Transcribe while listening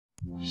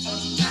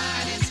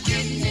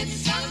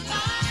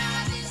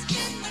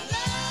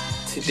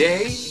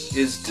Today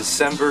is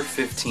December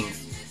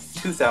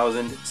 15th,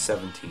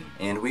 2017,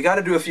 and we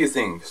gotta do a few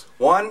things.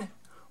 One,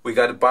 we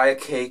gotta buy a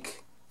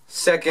cake.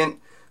 Second,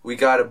 we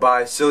gotta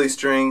buy silly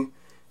string.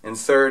 And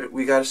third,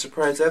 we gotta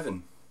surprise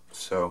Evan.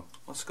 So,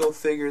 let's go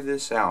figure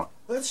this out.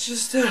 Let's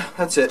just,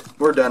 that's it.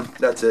 We're done.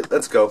 That's it.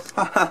 Let's go.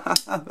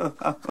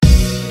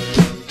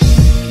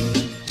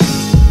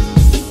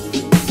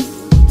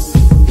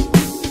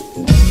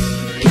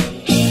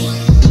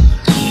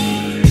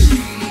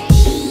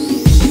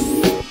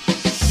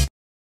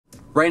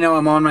 Right now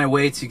I'm on my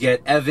way to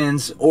get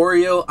Evan's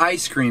Oreo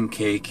ice cream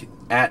cake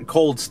at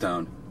Cold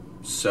Stone.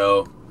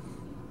 So,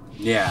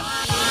 yeah.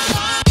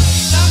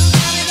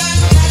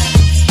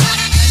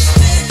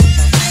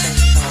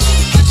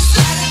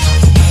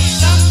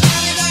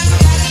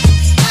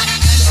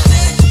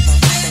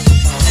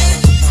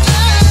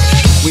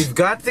 We've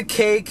got the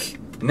cake.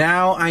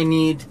 Now I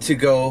need to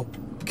go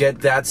get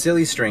that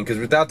silly string, because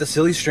without the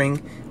silly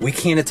string, we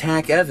can't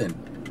attack Evan.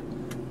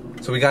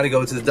 So we got to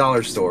go to the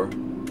dollar store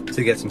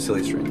to get some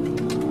silly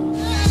string.